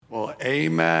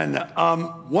Amen.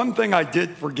 One thing I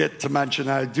did forget to mention,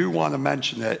 and I do want to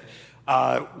mention it,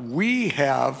 I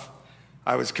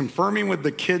was confirming with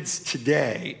the kids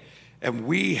today, and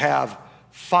we have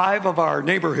 5 of our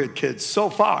neighborhood kids so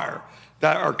far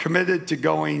that are committed to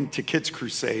going to Kids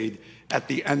Crusade at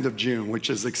the end of June,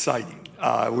 which is exciting.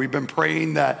 We've been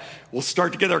praying that we'll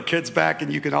start to get our kids back,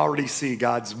 and you can already see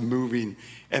God's moving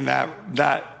in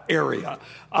that area.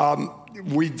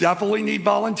 We definitely need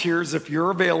volunteers if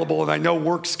you're available, and I know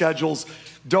work schedules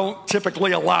don't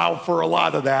typically allow for a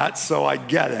lot of that, so I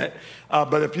get it.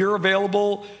 But if you're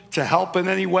available to help in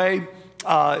any way,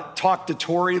 talk to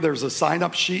Tori. There's a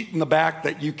sign-up sheet in the back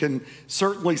that you can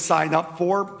certainly sign up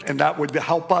for, and that would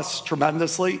help us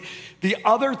tremendously. The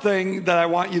other thing that I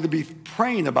want you to be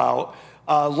praying about,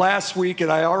 last week,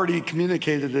 and I already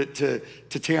communicated it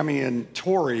to Tammy and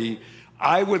Tori,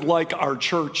 I would like our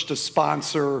church to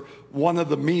sponsor one of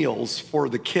the meals for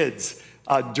the kids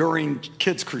during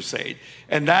Kids Crusade.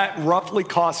 And that roughly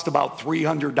cost about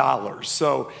 $300.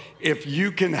 So if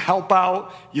you can help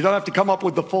out, you don't have to come up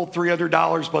with the full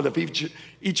 $300, but if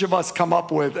each of us come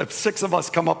up with, if 6 of us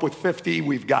come up with 50,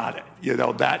 we've got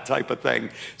it, that type of thing.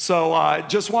 So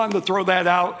just wanted to throw that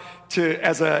out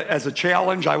as a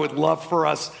challenge. I would love for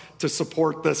us to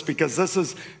support this, because this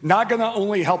is not going to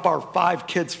only help our 5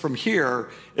 kids from here,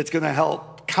 it's going to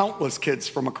help countless kids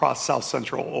from across South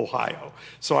Central Ohio.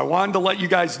 So I wanted to let you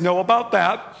guys know about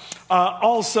that.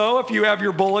 Also, if you have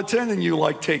your bulletin and you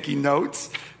like taking notes,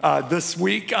 this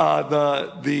week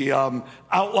the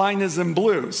outline is in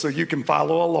blue, so you can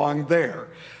follow along there.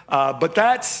 But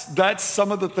that's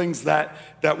some of the things that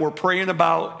we're praying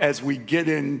about as we get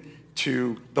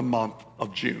into the month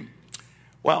of June.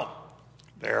 Well,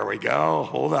 there we go.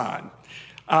 Hold on.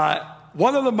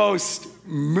 One of the most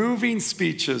moving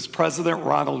speeches President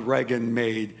Ronald Reagan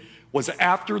made was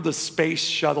after the Space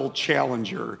Shuttle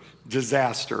Challenger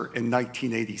disaster in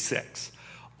 1986.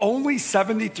 Only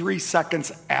 73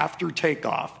 seconds after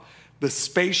takeoff, the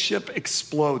spaceship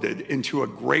exploded into a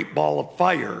great ball of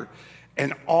fire,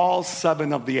 and all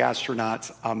 7 of the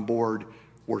astronauts on board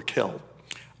were killed.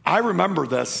 I remember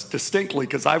this distinctly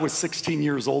because I was 16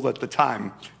 years old at the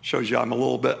time. Shows you I'm a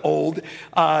little bit old.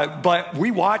 But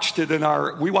we watched it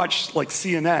we watched like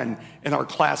CNN in our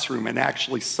classroom and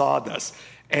actually saw this.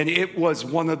 And it was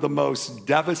one of the most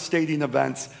devastating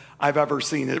events I've ever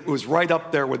seen. It was right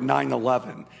up there with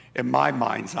 9/11 in my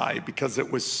mind's eye, because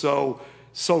it was so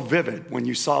vivid when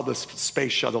you saw this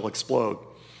space shuttle explode.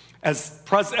 As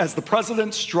the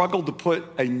president struggled to put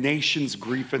a nation's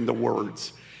grief into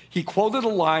words, he quoted a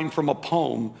line from a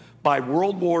poem by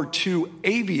World War II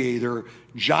aviator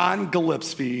John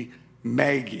Gillespie,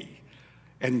 Maggie.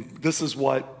 And this is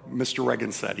what Mr.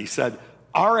 Reagan said. He said,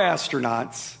 "Our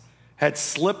astronauts had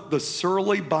slipped the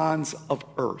surly bonds of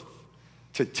Earth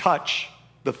to touch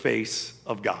the face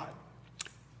of God."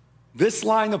 This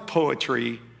line of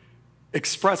poetry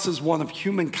expresses one of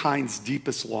humankind's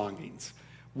deepest longings.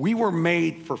 We were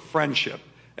made for friendship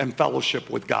and fellowship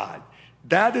with God.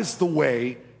 That is the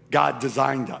way God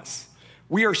designed us.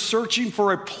 We are searching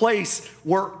for a place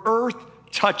where earth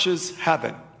touches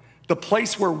heaven, the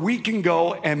place where we can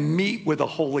go and meet with a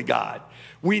holy God.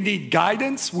 We need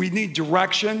guidance, we need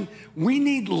direction, we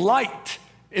need light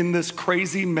in this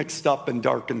crazy, mixed up, and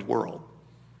darkened world.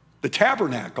 The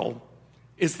tabernacle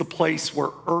is the place where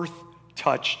earth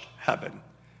touched heaven.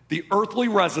 The earthly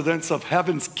residence of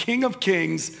heaven's King of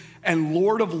Kings and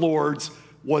Lord of Lords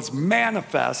was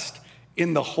manifest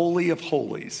in the Holy of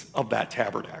Holies of that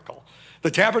tabernacle.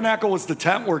 The tabernacle was the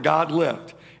tent where God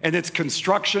lived, and its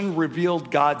construction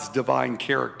revealed God's divine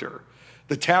character.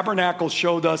 The tabernacle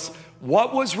showed us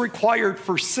what was required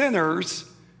for sinners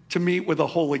to meet with a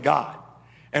holy God.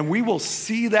 And we will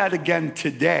see that again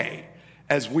today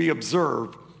as we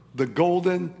observe the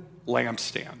golden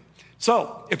lampstand.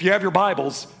 So, if you have your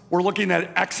Bibles, we're looking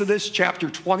at Exodus chapter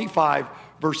 25,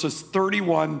 verses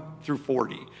 31 through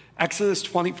 40. Exodus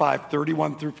 25,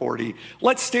 31 through 40.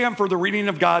 Let's stand for the reading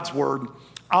of God's word.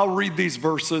 I'll read these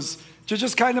verses to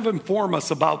just kind of inform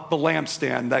us about the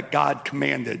lampstand that God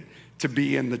commanded to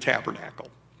be in the tabernacle.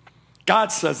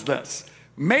 God says this: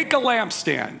 "Make a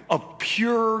lampstand of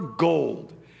pure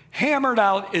gold, hammered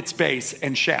out its base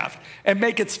and shaft, and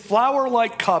make its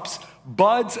flower-like cups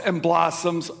buds and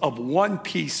blossoms of one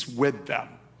piece with them.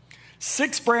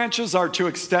 6 branches are to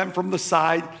extend from the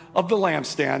side of the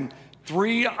lampstand,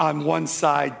 3 on one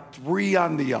side, 3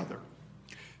 on the other.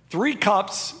 3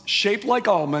 cups shaped like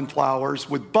almond flowers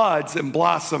with buds and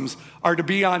blossoms are to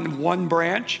be on one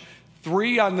branch,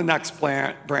 3 on the next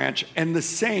branch, and the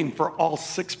same for all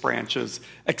 6 branches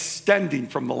extending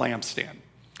from the lampstand.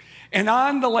 And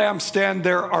on the lampstand,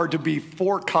 there are to be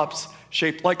 4 cups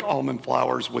shaped like almond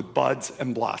flowers with buds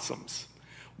and blossoms.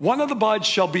 One of the buds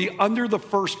shall be under the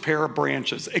first pair of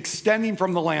branches, extending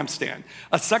from the lampstand,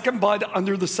 a second bud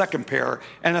under the second pair,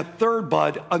 and a third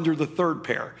bud under the third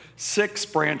pair, 6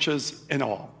 branches in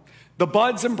all. The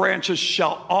buds and branches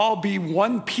shall all be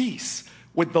one piece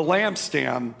with the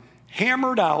lampstand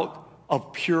hammered out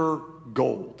of pure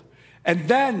gold. And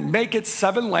then make it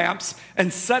 7 lamps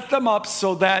and set them up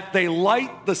so that they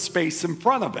light the space in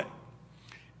front of it.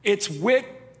 Its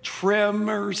wick,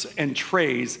 trimmers, and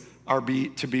trays are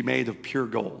to be made of pure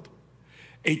gold.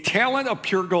 A talent of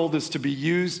pure gold is to be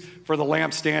used for the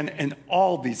lampstand and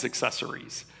all these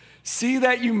accessories. See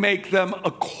that you make them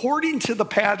according to the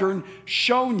pattern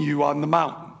shown you on the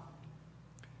mountain.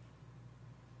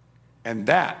 And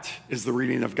that is the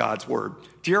reading of God's word.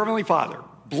 Dear Heavenly Father,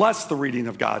 bless the reading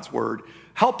of God's word.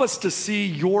 Help us to see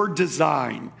your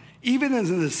design, even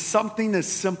as it is something as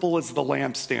simple as the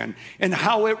lampstand, and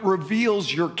how it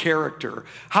reveals your character,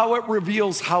 how it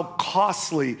reveals how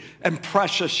costly and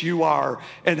precious you are,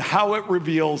 and how it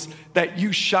reveals that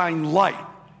you shine light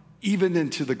even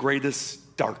into the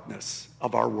greatest darkness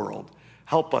of our world.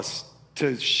 Help us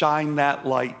to shine that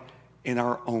light in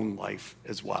our own life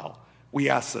as well. We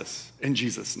ask this in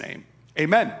Jesus' name.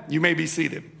 Amen. You may be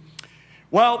seated.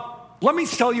 Well, let me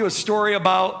tell you a story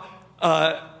about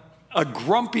a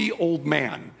grumpy old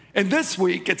man. And this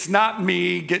week, it's not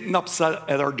me getting upset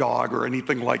at our dog or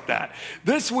anything like that.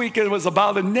 This week, it was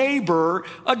about a neighbor,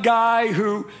 a guy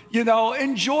who,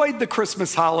 enjoyed the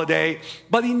Christmas holiday,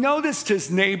 but he noticed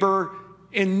his neighbor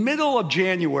in middle of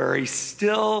January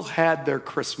still had their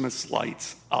Christmas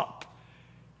lights up.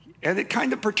 And it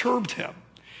kind of perturbed him.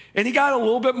 And he got a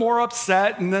little bit more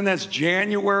upset, and then as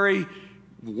January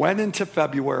went into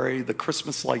February, the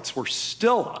Christmas lights were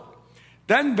still up.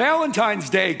 Then Valentine's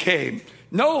Day came.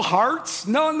 No hearts,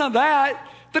 none of that.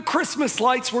 The Christmas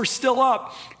lights were still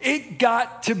up. It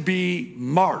got to be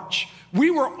March.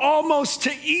 We were almost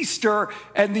to Easter,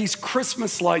 and these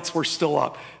Christmas lights were still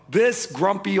up. This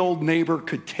grumpy old neighbor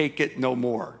could take it no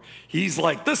more. He's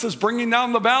like, this is bringing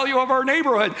down the value of our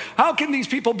neighborhood. How can these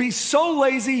people be so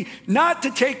lazy not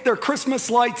to take their Christmas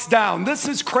lights down? This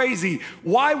is crazy.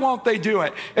 Why won't they do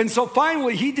it? And so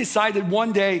finally, he decided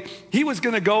one day he was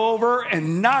going to go over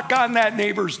and knock on that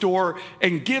neighbor's door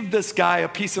and give this guy a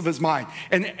piece of his mind.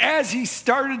 And as he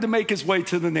started to make his way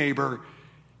to the neighbor,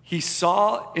 he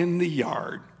saw in the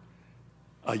yard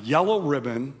a yellow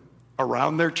ribbon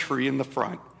around their tree in the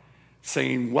front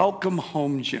saying, "Welcome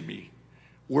home, Jimmy.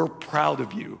 We're proud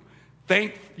of you.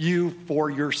 Thank you for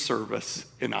your service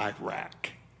in Iraq."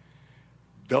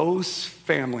 Those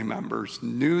family members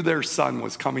knew their son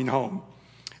was coming home,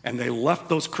 and they left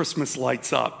those Christmas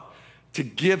lights up to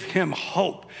give him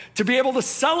hope, to be able to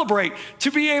celebrate,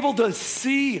 to be able to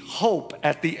see hope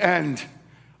at the end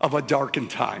of a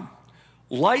darkened time.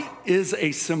 Light is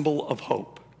a symbol of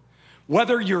hope.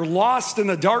 Whether you're lost in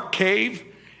a dark cave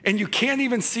and you can't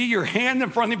even see your hand in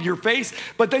front of your face,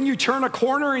 but then you turn a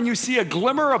corner and you see a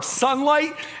glimmer of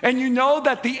sunlight, and you know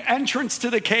that the entrance to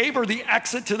the cave or the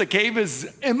exit to the cave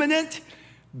is imminent,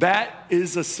 that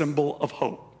is a symbol of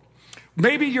hope.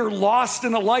 Maybe you're lost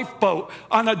in a lifeboat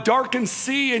on a darkened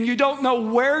sea and you don't know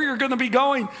where you're going to be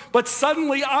going, but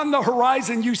suddenly on the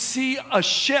horizon you see a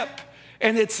ship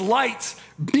and its lights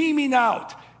beaming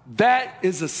out. That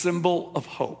is a symbol of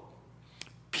hope.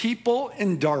 People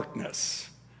in darkness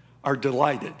are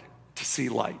delighted to see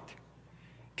light.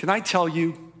 Can I tell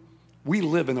you, we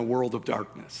live in a world of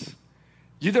darkness.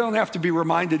 You don't have to be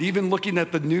reminded, even looking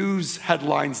at the news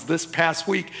headlines this past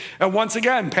week. And once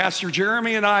again, Pastor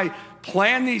Jeremy and I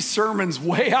plan these sermons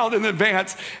way out in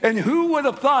advance. And who would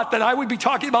have thought that I would be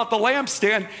talking about the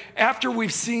lampstand after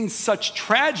we've seen such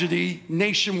tragedy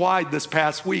nationwide this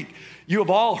past week? You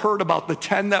have all heard about the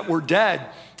 10 that were dead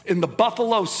in the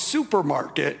Buffalo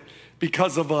supermarket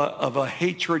because of a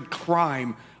hatred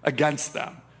crime against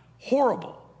them.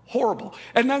 Horrible, horrible.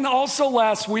 And then also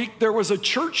last week, there was a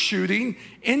church shooting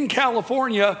in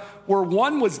California where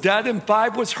 1 was dead and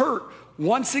 5 was hurt.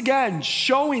 Once again,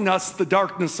 showing us the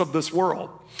darkness of this world.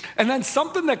 And then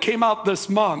something that came out this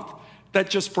month that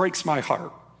just breaks my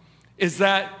heart is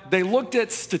that they looked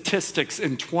at statistics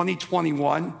in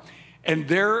 2021, and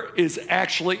there is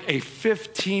actually a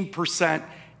 15%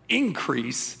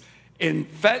 increase in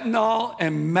fentanyl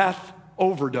and meth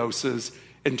overdoses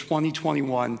in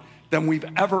 2021 than we've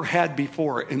ever had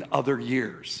before in other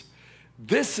years.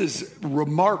 This is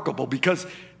remarkable because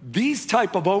these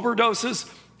type of overdoses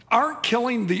aren't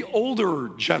killing the older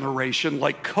generation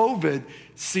like COVID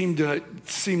seemed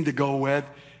to go with.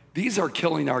 These are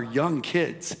killing our young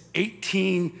kids,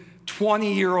 18,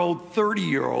 20-year-old,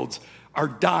 30-year-olds are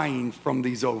dying from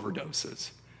these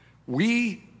overdoses.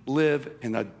 We live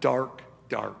in a dark,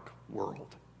 dark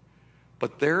world.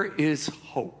 But there is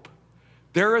hope.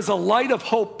 There is a light of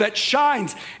hope that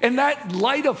shines, and that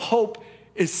light of hope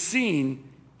is seen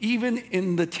even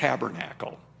in the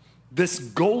tabernacle, this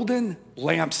golden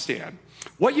lampstand.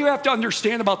 What you have to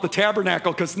understand about the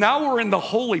tabernacle, because now we're in the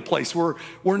holy place. We're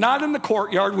not in the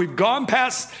courtyard. We've gone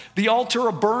past the altar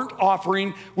of burnt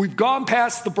offering. We've gone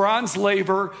past the bronze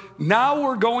laver. Now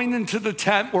we're going into the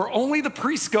tent where only the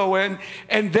priests go in,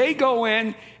 and they go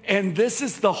in, and this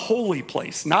is the holy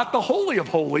place. Not the Holy of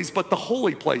Holies, but the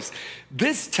holy place.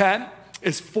 This tent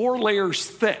is 4 layers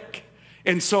thick,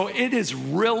 and so it is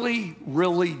really,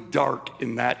 really dark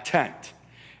in that tent.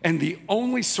 And the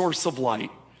only source of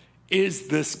light is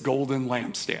this golden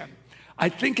lampstand. I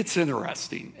think it's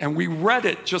interesting, and we read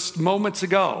it just moments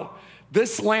ago.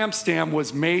 This lampstand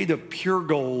was made of pure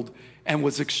gold and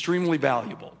was extremely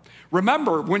valuable.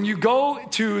 Remember, when you go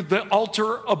to the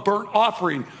altar of burnt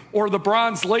offering or the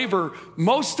bronze laver,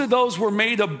 most of those were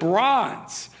made of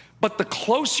bronze. But the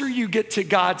closer you get to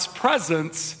God's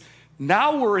presence,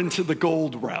 now we're into the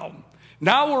gold realm.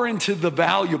 Now we're into the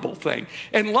valuable thing.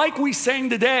 And like we sang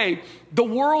today, the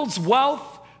world's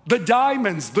wealth, the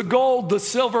diamonds, the gold, the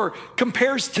silver,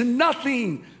 compares to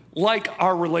nothing like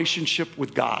our relationship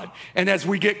with God. And as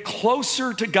we get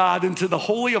closer to God into the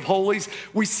Holy of Holies,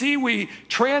 we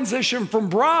transition from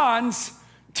bronze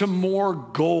to more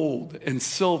gold and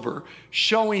silver,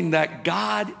 showing that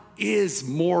God is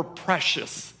more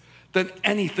precious than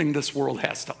anything this world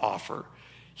has to offer.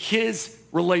 His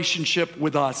relationship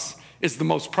with us is the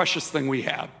most precious thing we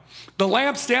have. The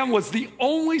lampstand was the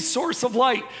only source of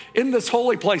light in this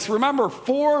holy place. Remember,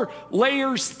 4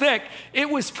 layers thick. It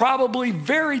was probably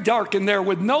very dark in there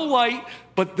with no light,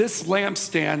 but this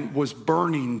lampstand was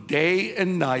burning day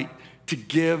and night to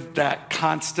give that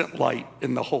constant light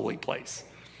in the holy place.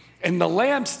 And the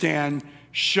lampstand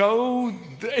showed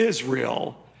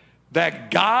Israel that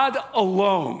God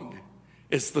alone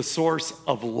is the source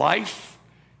of life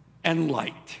and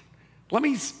light. Let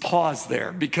me pause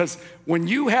there, because when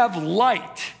you have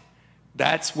light,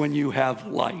 that's when you have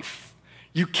life.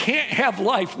 You can't have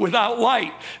life without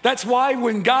light. That's why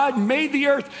when God made the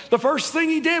earth, the first thing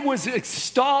he did was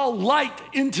install light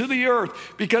into the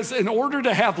earth, because in order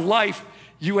to have life,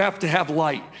 you have to have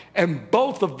light. And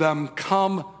both of them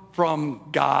come from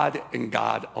God and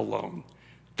God alone.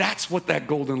 That's what that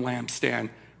golden lampstand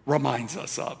reminds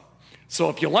us of. So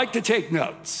if you like to take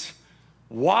notes,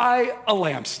 why a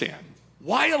lampstand?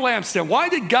 Why a lampstand? Why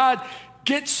did God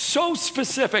get so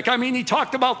specific? I mean, he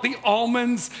talked about the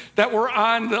almonds that were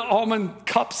on the almond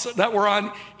cups that were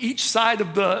on each side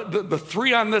of the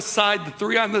 3 on this side, the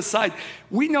 3 on this side.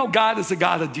 We know God is a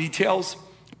God of details,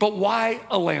 but why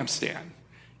a lampstand?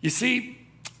 You see,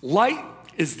 light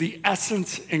is the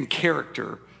essence and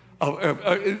character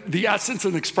the essence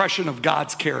and expression of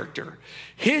God's character.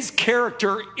 His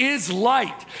character is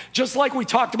light. Just like we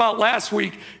talked about last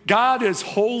week, God is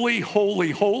holy,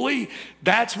 holy, holy.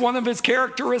 That's one of his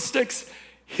characteristics.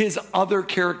 His other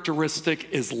characteristic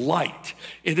is light.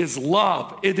 It is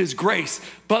love. It is grace.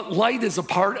 But light is a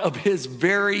part of his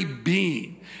very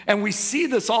being. And we see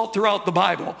this all throughout the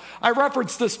Bible. I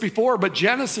referenced this before, but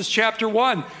Genesis chapter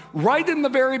 1, right in the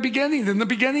very beginning, in the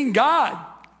beginning, God.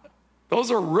 Those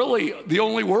are really the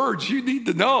only words you need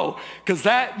to know, because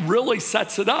that really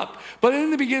sets it up. But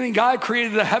in the beginning, God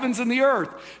created the heavens and the earth.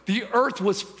 The earth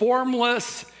was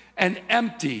formless and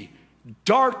empty.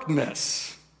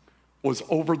 Darkness was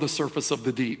over the surface of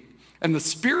the deep. And the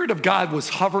Spirit of God was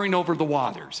hovering over the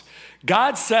waters.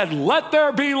 God said, "Let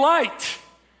there be light."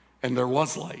 And there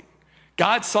was light.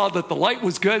 God saw that the light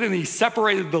was good, and he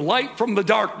separated the light from the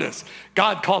darkness.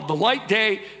 God called the light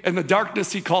day, and the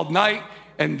darkness he called night.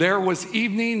 And there was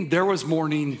evening, there was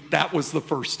morning. That was the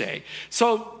first day.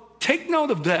 So take note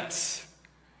of this.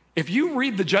 If you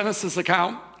read the Genesis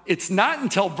account, it's not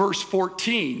until verse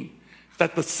 14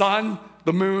 that the sun,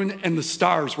 the moon, and the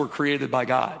stars were created by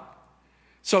God.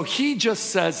 So he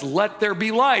just says, "Let there be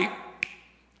light,"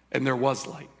 and there was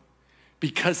light.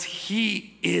 Because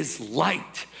he is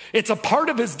light. It's a part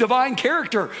of his divine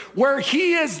character. Where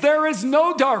he is, there is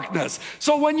no darkness.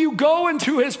 So when you go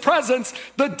into his presence,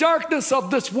 the darkness of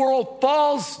this world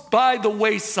falls by the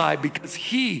wayside, because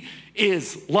he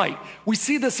is light. We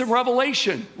see this in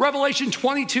Revelation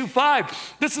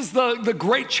 22:5. This is the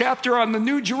great chapter on the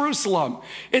New Jerusalem.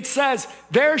 It says,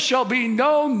 "There shall be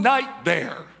no night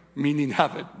there," meaning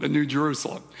heaven, the New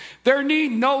Jerusalem. "There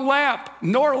need no lamp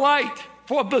nor light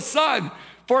for the sun,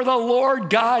 for the Lord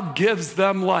God gives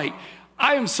them light."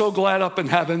 I am so glad up in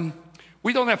heaven,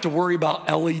 We don't have to worry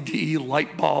about LED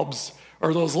light bulbs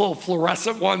or those little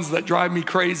fluorescent ones that drive me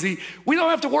crazy. We don't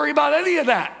have to worry about any of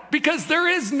that because there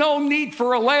is no need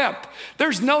for a lamp.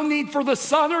 There's no need for the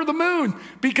sun or the moon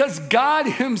because God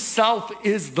himself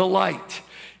is the light.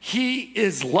 He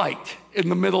is light in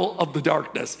the middle of the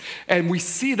darkness. And we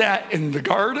see that in the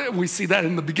garden. We see that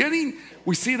in the beginning.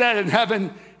 We see that in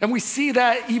heaven. And we see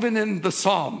that even in the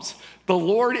Psalms. The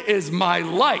Lord is my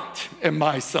light and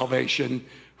my salvation.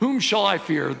 Whom shall I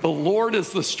fear? The Lord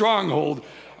is the stronghold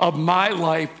of my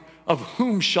life. Of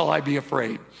whom shall I be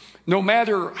afraid? No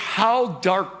matter how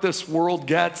dark this world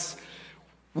gets,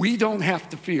 we don't have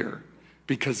to fear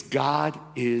because God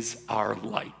is our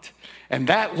light. And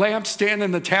that lampstand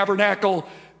and the tabernacle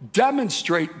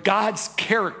demonstrate God's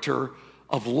character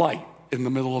of light in the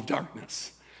middle of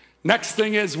darkness. Next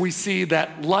thing is we see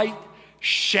that light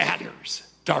shatters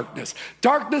darkness.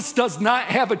 Darkness does not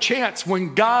have a chance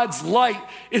when God's light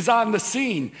is on the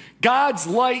scene. God's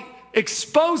light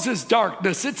exposes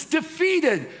darkness. It's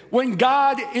defeated when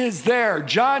God is there.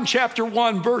 John chapter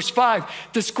 1, verse 5,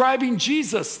 describing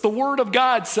Jesus, the word of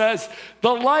God says,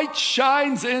 the light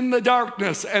shines in the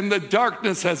darkness and the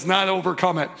darkness has not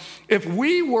overcome it. If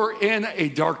we were in a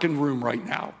darkened room right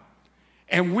now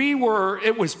and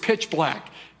it was pitch black,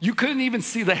 you couldn't even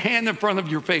see the hand in front of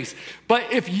your face.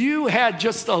 But if you had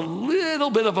just a little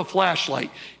bit of a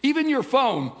flashlight, even your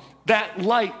phone, that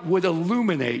light would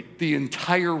illuminate the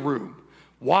entire room.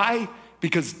 Why?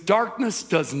 Because darkness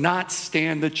does not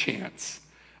stand a chance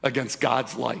against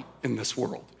God's light in this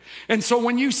world. And so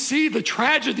when you see the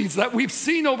tragedies that we've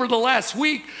seen over the last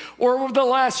week or over the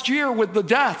last year with the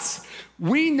deaths,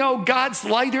 we know God's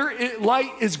light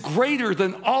is greater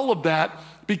than all of that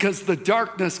because the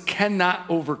darkness cannot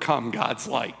overcome God's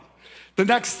light. The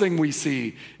next thing we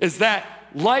see is that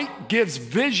light gives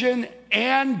vision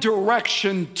and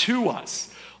direction to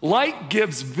us. Light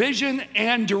gives vision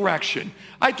and direction.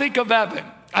 I think of Evan.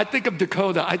 I think of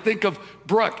Dakota. I think of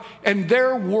Brooke. And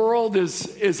their world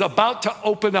is about to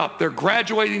open up. They're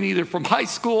graduating either from high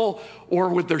school or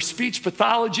with their speech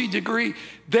pathology degree.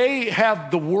 They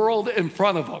have the world in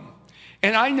front of them.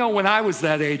 And I know when I was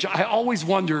that age, I always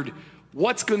wondered,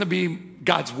 what's going to be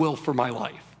God's will for my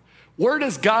life? Where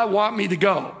does God want me to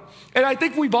go? And I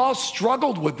think we've all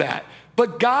struggled with that.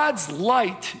 But God's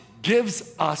light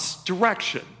gives us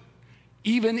direction,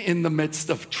 even in the midst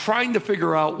of trying to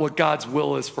figure out what God's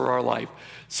will is for our life.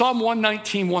 Psalm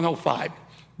 119, 105,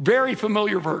 very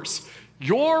familiar verse.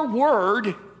 Your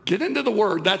word, get into the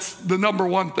word. That's the number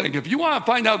one thing. If you want to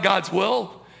find out God's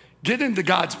will, get into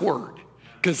God's word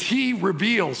because he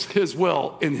reveals his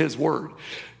will in his word.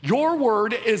 Your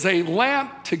word is a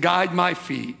lamp to guide my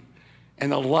feet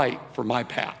and a light for my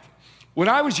path. When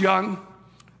I was young,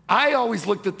 I always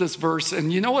looked at this verse,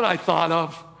 and you know what I thought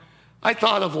of? I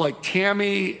thought of like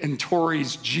Tammy and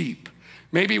Tori's Jeep,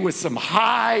 maybe with some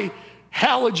high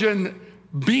halogen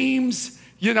beams,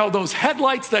 you know, those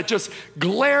headlights that just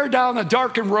glare down a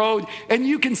darkened road, and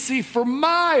you can see for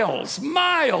miles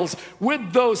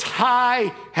with those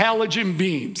high halogen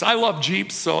beams. I love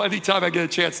Jeeps, so anytime I get a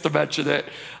chance to mention it,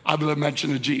 I'm going to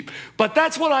mention a Jeep. But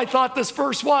that's what I thought this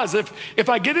verse was. If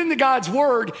I get into God's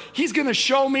word, he's going to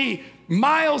show me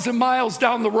miles and miles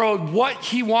down the road what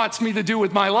he wants me to do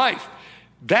with my life.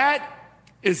 That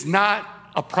is not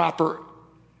a proper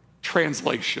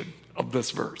translation of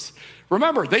this verse.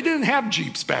 Remember, they didn't have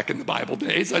Jeeps back in the Bible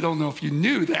days. I don't know if you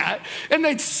knew that. And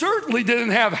they certainly didn't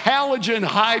have halogen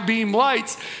high beam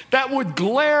lights that would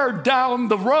glare down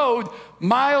the road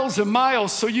miles and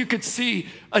miles so you could see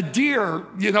a deer,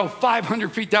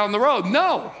 500 feet down the road.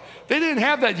 No, they didn't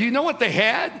have that. You know what they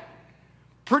had?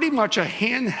 Pretty much a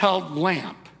handheld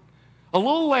lamp, a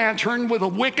little lantern with a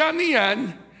wick on the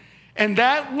end, and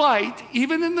that light,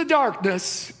 even in the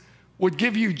darkness, would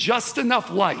give you just enough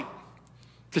light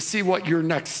to see what your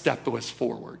next step was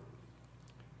forward.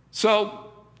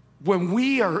 So when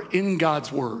we are in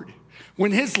God's word,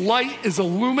 when his light is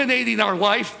illuminating our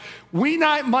life, we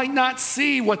might not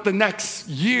see what the next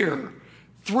year,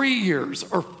 3 years,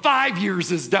 or 5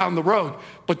 years is down the road.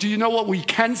 But do you know what we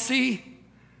can see?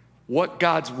 What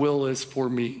God's will is for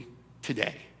me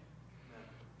today.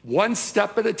 One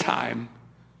step at a time,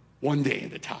 one day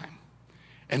at a time.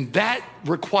 And that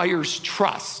requires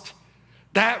trust.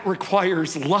 That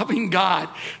requires loving God.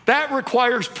 That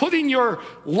requires putting your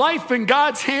life in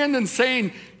God's hand and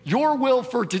saying, your will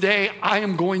for today, I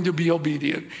am going to be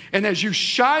obedient. And as you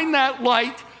shine that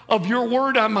light of your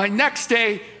word on my next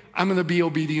day, I'm going to be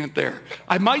obedient there.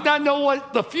 I might not know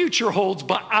what the future holds,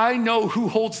 but I know who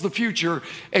holds the future,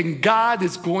 and God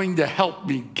is going to help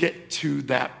me get to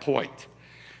that point.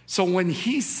 So when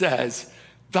he says,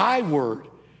 thy word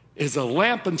is a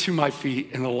lamp unto my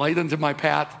feet and a light unto my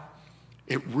path,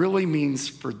 it really means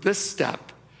for this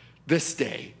step, this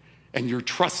day, and you're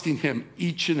trusting him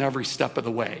each and every step of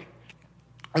the way.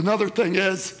 Another thing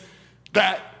is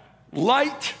that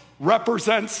light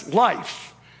represents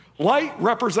life. Light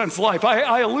represents life.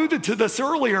 I alluded to this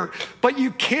earlier, but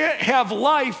you can't have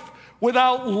life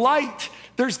without light.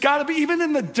 There's got to be, even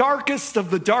in the darkest of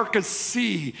the darkest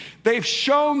sea, they've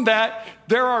shown that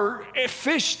there are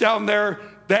fish down there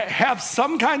that have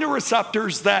some kind of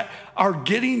receptors that are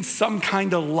getting some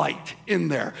kind of light in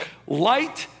there.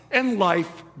 Light and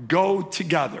life go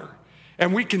together.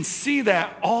 And we can see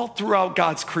that all throughout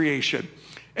God's creation.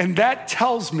 And that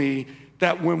tells me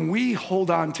that when we hold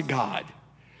on to God,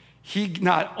 he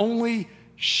not only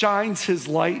shines his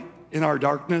light in our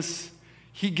darkness,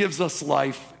 he gives us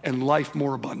life and life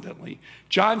more abundantly.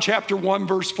 John chapter 1,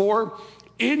 verse 4,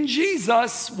 in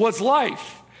Jesus was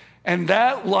life, and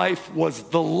that life was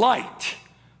the light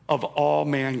of all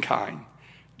mankind.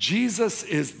 Jesus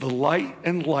is the light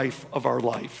and life of our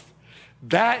life.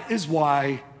 That is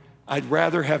why I'd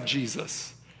rather have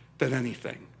Jesus than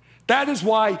anything. That is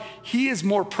why he is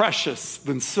more precious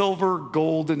than silver,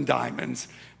 gold, and diamonds,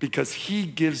 because he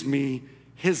gives me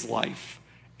his life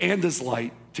and his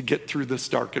light to get through this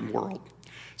darkened world.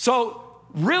 So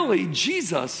really,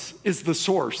 Jesus is the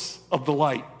source of the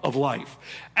light of life.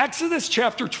 Exodus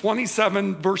chapter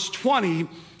 27, verse 20,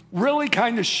 really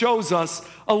kind of shows us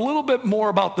a little bit more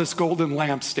about this golden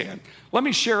lampstand. Let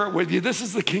me share it with you. This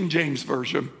is the King James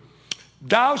Version.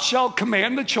 Thou shalt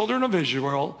command the children of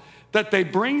Israel that they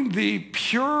bring thee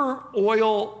pure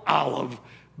oil olive,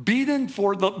 beaten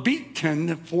for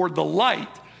the light,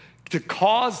 to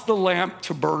cause the lamp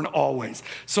to burn always.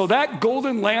 So that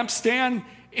golden lampstand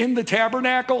in the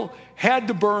tabernacle had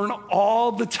to burn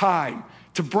all the time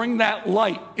to bring that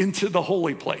light into the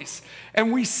holy place.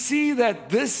 And we see that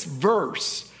this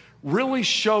verse really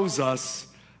shows us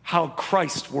how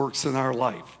Christ works in our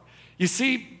life. You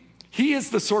see, he is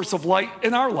the source of light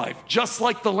in our life, just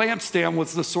like the lampstand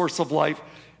was the source of light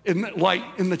in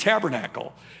the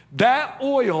tabernacle. That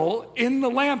oil in the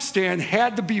lampstand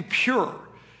had to be pure.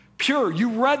 Pure.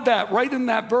 You read that right in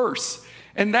that verse.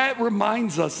 And that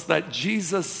reminds us that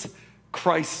Jesus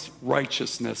Christ's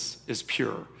righteousness is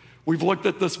pure. We've looked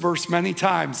at this verse many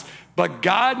times. But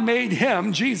God made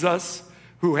him, Jesus,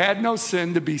 who had no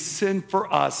sin, to be sin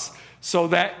for us, so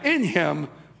that in him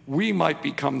we might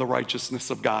become the righteousness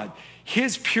of God.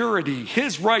 His purity,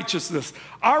 his righteousness.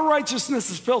 Our righteousness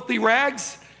is filthy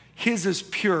rags. His is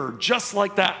pure, just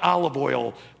like that olive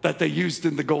oil that they used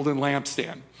in the golden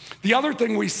lampstand. The other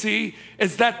thing we see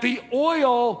is that the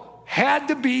oil had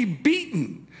to be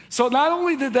beaten. So not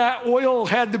only did that oil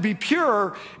had to be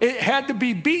pure, it had to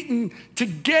be beaten to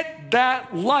get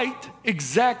that light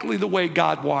exactly the way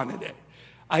God wanted it.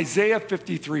 Isaiah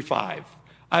 53:5.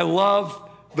 I love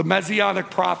the messianic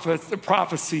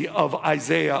prophecy of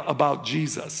Isaiah about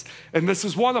Jesus. And this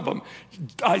is one of them.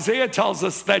 Isaiah tells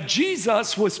us that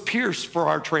Jesus was pierced for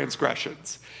our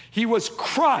transgressions. He was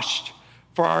crushed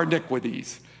for our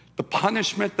iniquities. The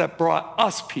punishment that brought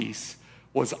us peace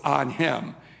was on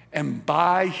him. And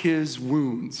by his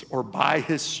wounds, or by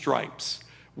his stripes,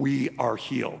 we are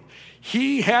healed.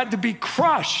 He had to be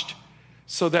crushed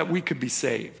so that we could be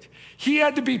saved. He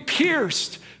had to be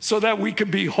pierced so that we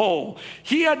could be whole.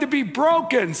 He had to be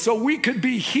broken so we could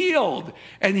be healed.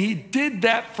 And he did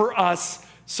that for us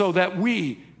so that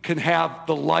we can have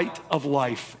the light of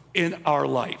life in our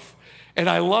life. And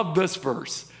I love this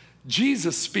verse.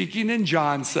 Jesus, speaking in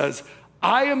John, says,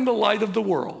 I am the light of the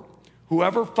world.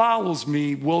 Whoever follows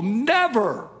me will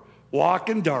never walk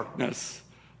in darkness,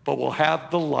 but will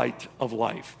have the light of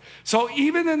life. So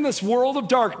even in this world of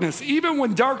darkness, even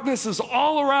when darkness is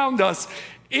all around us,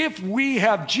 if we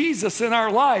have Jesus in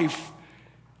our life,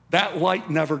 that light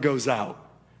never goes out.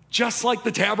 Just like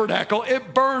the tabernacle,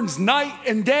 it burns night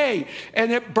and day,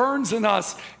 and it burns in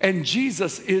us, and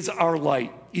Jesus is our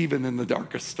light, even in the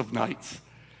darkest of nights.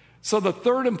 So the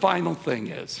third and final thing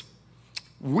is,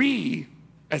 we,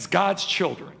 as God's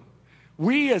children,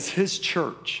 we as his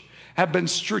church, have been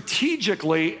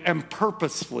strategically and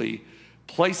purposefully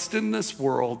placed in this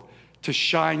world to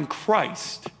shine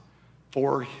Christ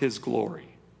for his glory.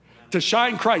 To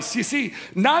shine Christ. You see,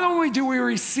 not only do we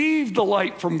receive the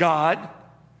light from God,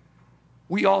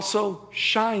 we also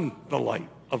shine the light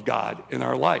of God in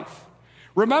our life.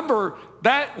 Remember,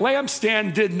 that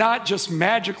lampstand did not just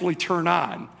magically turn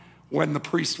on when the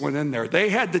priest went in there. They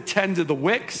had to tend to the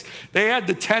wicks. They had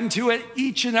to tend to it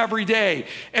each and every day.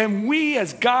 And we,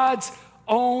 as God's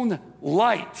own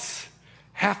lights,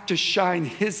 have to shine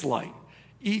his light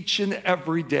each and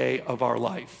every day of our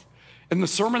life. In the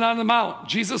Sermon on the Mount,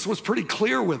 Jesus was pretty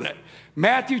clear with it.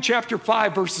 Matthew chapter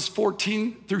 5, verses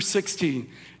 14 through 16.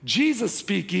 Jesus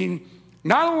speaking,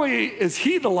 not only is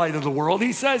he the light of the world,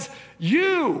 he says,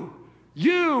 you,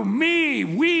 me,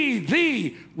 we,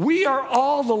 thee, we are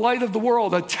all the light of the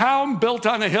world, a town built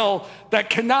on a hill that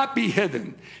cannot be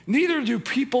hidden. Neither do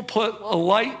people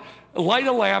light a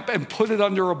lamp and put it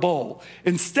under a bowl.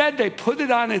 Instead, they put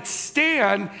it on its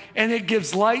stand, and it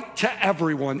gives light to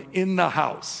everyone in the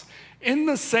house. In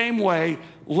the same way,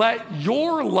 let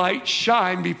your light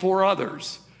shine before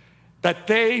others, that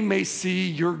they may see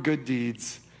your good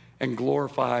deeds and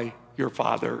glorify your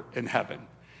Father in heaven.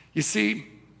 You see,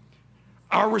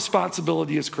 our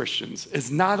responsibility as Christians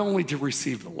is not only to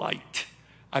receive the light.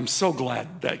 I'm so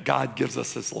glad that God gives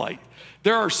us his light.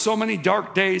 There are so many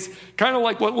dark days, kind of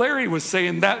like what Larry was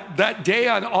saying, that day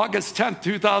on August 10th,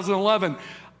 2011,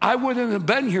 I wouldn't have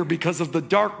been here because of the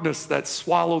darkness that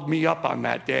swallowed me up on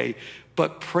that day.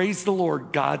 But praise the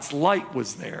Lord, God's light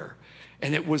was there,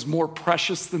 and it was more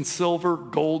precious than silver,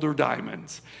 gold, or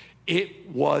diamonds. It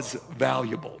was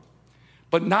valuable.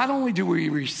 But not only do we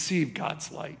receive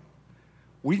God's light,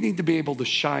 we need to be able to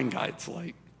shine God's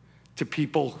light to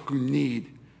people who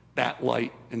need that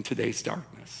light in today's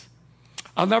darkness.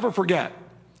 I'll never forget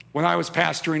when I was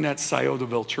pastoring at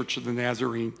Sciotaville Church of the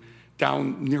Nazarene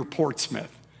down near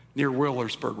Portsmouth, near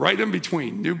Wheelersburg, right in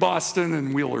between New Boston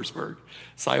and Wheelersburg,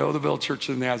 Sciotaville Church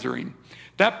of the Nazarene.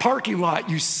 That parking lot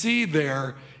you see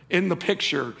there in the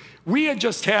picture, we had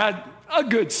just had a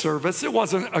good service. It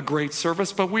wasn't a great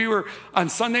service, but we were on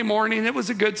Sunday morning. It was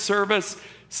a good service,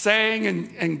 sang,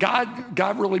 and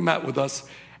God really met with us.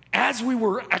 As we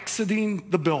were exiting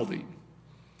the building,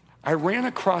 I ran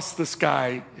across this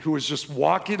guy who was just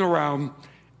walking around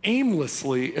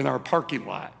aimlessly in our parking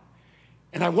lot.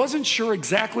 And I wasn't sure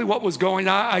exactly what was going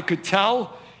on. I could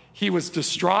tell he was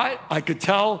distraught. I could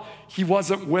tell he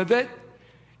wasn't with it.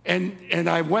 And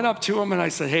I went up to him and I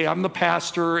said, hey, I'm the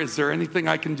pastor. Is there anything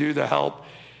I can do to help?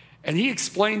 And he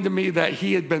explained to me that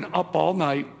he had been up all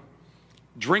night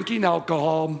drinking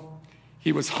alcohol.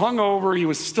 He was hungover. He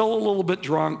was still a little bit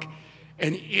drunk.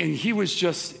 And he was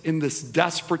just in this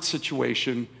desperate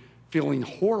situation, feeling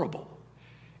horrible.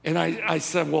 And I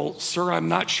said, well, sir, I'm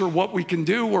not sure what we can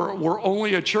do. We're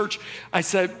only a church. I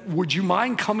said, would you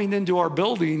mind coming into our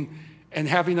building and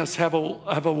having us have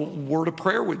a word of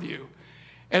prayer with you?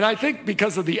 And I think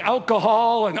because of the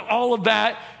alcohol and all of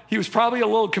that, he was probably a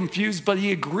little confused, but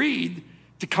he agreed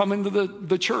to come into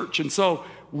the church. And so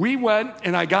we went,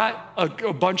 and I got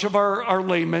a bunch of our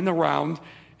laymen around,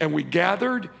 and we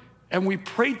gathered, and we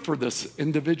prayed for this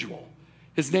individual.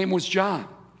 His name was John.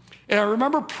 And I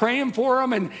remember praying for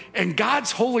him, and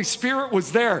God's Holy Spirit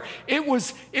was there. It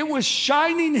was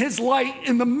shining his light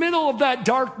in the middle of that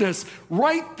darkness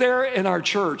right there in our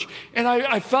church. And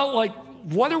I felt like,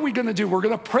 what are we going to do? We're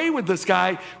going to pray with this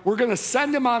guy. We're going to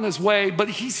send him on his way, but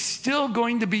he's still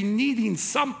going to be needing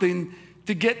something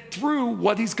to get through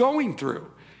what he's going through.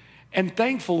 And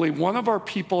thankfully, one of our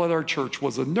people at our church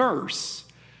was a nurse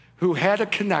who had a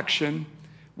connection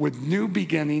with New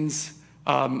Beginnings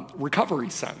Recovery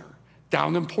Center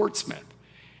down in Portsmouth.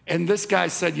 And this guy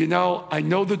said, I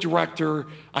know the director.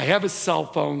 I have his cell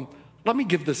phone. Let me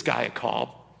give this guy a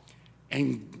call.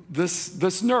 And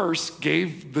this nurse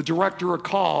gave the director a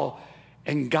call,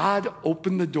 and God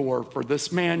opened the door for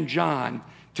this man, John,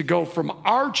 to go from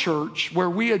our church, where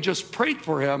we had just prayed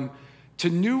for him, to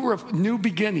new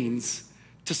beginnings,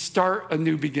 to start a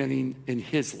new beginning in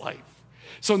his life.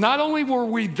 So not only were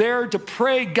we there to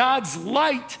pray God's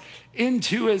light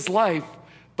into his life,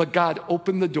 but God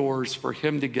opened the doors for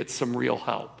him to get some real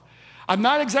help. I'm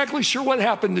not exactly sure what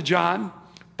happened to John,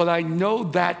 but I know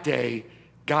that day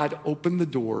God opened the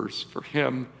doors for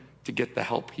him to get the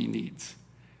help he needs.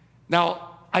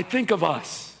 Now, I think of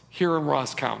us here in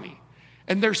Ross County,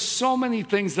 and there's so many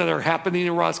things that are happening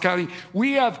in Ross County.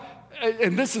 We have,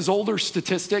 and this is older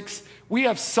statistics, we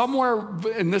have somewhere,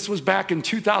 and this was back in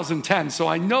 2010, so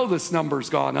I know this number's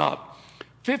gone up,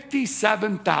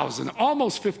 57,000,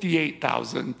 almost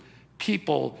 58,000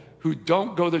 people who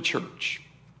don't go to church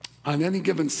on any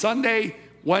given Sunday,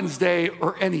 Wednesday,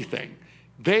 or anything.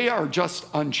 They are just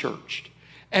unchurched.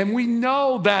 And we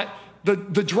know that the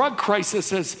drug crisis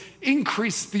has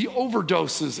increased the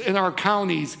overdoses in our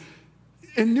counties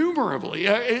innumerably.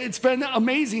 It's been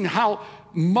amazing how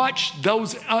much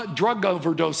those drug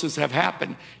overdoses have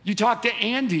happened. You talk to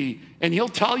Andy, and he'll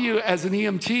tell you as an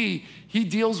EMT, he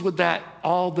deals with that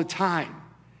all the time.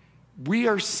 We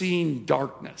are seeing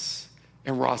darkness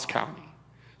in Ross County.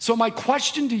 So my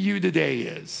question to you today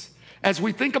is, as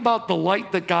we think about the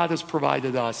light that God has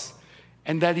provided us,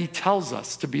 and that he tells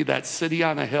us to be that city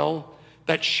on a hill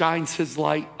that shines his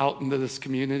light out into this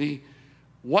community.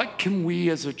 What can we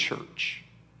as a church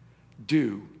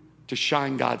do to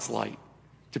shine God's light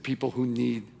to people who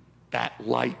need that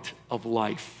light of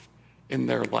life in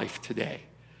their life today?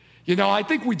 You know, I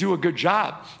think we do a good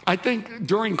job. I think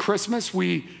during Christmas,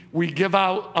 we give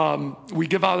out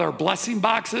our blessing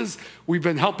boxes. We've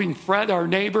been helping Fred, our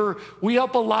neighbor. We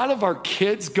help a lot of our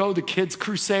kids go to Kids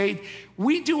Crusade.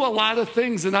 We do a lot of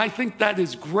things, and I think that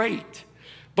is great.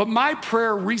 But my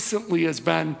prayer recently has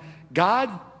been, God,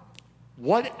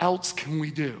 what else can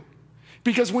we do?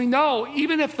 Because we know,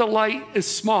 even if the light is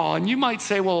small, and you might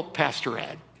say, well, Pastor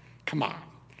Ed, come on.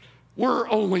 We're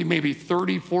only maybe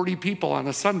 30, 40 people on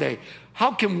a Sunday.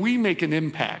 How can we make an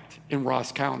impact in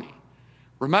Ross County?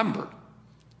 Remember,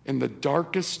 in the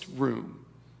darkest room,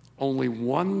 only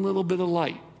one little bit of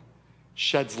light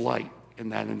sheds light in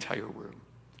that entire room.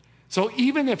 So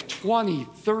even if 20,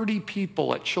 30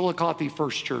 people at Chillicothe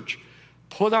First Church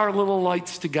put our little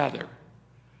lights together,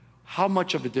 how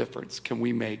much of a difference can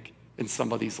we make in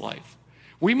somebody's life?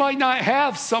 We might not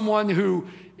have someone who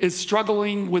is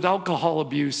struggling with alcohol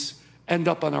abuse end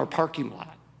up on our parking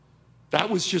lot. That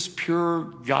was just pure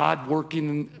God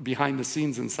working behind the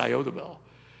scenes in Sciotaville.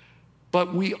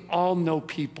 But we all know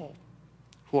people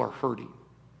who are hurting.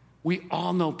 We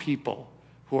all know people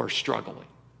who are struggling.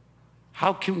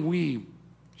 How can we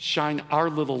shine our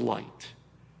little light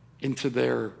into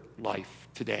their life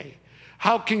today?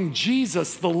 How can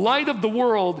Jesus, the light of the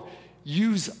world,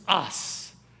 use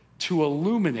us to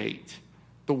illuminate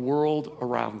the world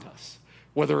around us?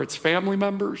 Whether it's family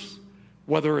members,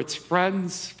 whether it's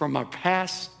friends from our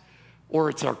past, or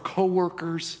it's our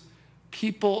coworkers,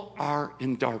 people are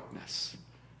in darkness.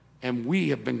 And we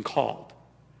have been called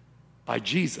by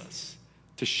Jesus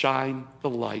to shine the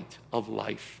light of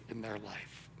life in their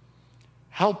life.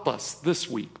 Help us this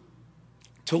week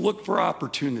to look for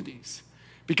opportunities.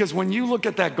 Because when you look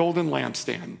at that golden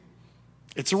lampstand,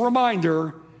 it's a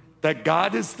reminder that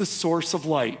God is the source of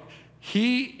light.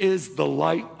 He is the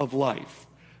light of life.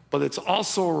 But it's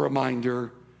also a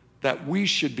reminder that we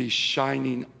should be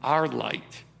shining our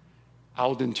light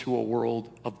out into a world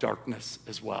of darkness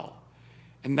as well.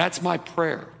 And that's my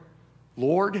prayer.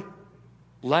 Lord,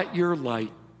 let your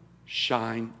light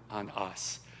shine on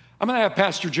us. I'm going to have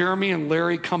Pastor Jeremy and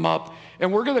Larry come up,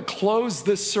 and we're going to close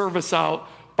this service out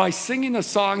by singing a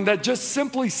song that just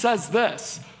simply says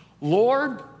this: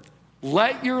 Lord,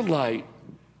 let your light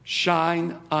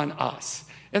shine on us.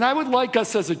 And I would like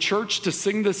us as a church to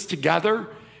sing this together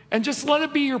and just let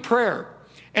it be your prayer.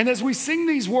 And as we sing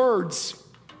these words,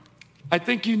 I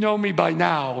think you know me by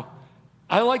now,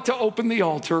 I like to open the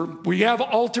altar. We have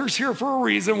altars here for a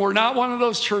reason. We're not one of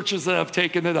those churches that have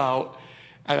taken it out.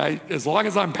 And as long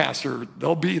as I'm pastor,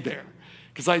 they'll be there.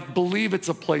 Because I believe it's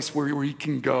a place where we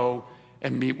can go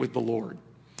and meet with the Lord.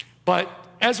 But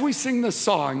as we sing this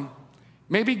song,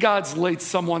 maybe God's laid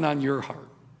someone on your heart.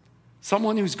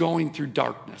 Someone who's going through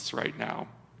darkness right now.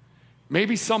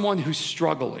 Maybe someone who's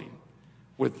struggling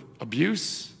with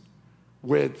abuse,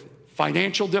 with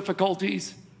financial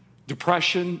difficulties,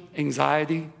 depression,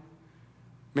 anxiety.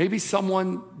 Maybe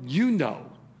someone you know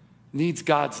needs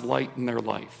God's light in their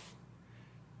life.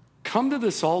 Come to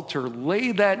this altar,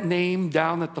 lay that name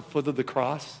down at the foot of the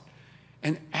cross,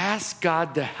 and ask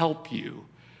God to help you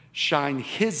shine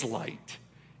his light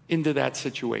into that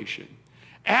situation.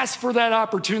 Ask for that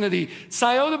opportunity.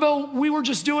 Sciotaville, we were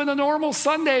just doing a normal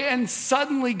Sunday, and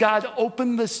suddenly God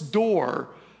opened this door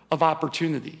of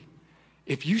opportunity.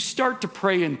 If you start to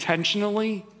pray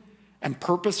intentionally and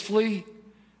purposefully,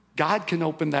 God can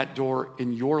open that door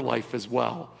in your life as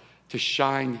well to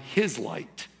shine his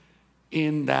light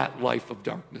in that life of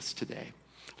darkness today.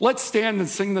 Let's stand and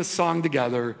sing this song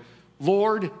together.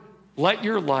 Lord, let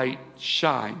your light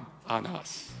shine on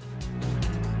us.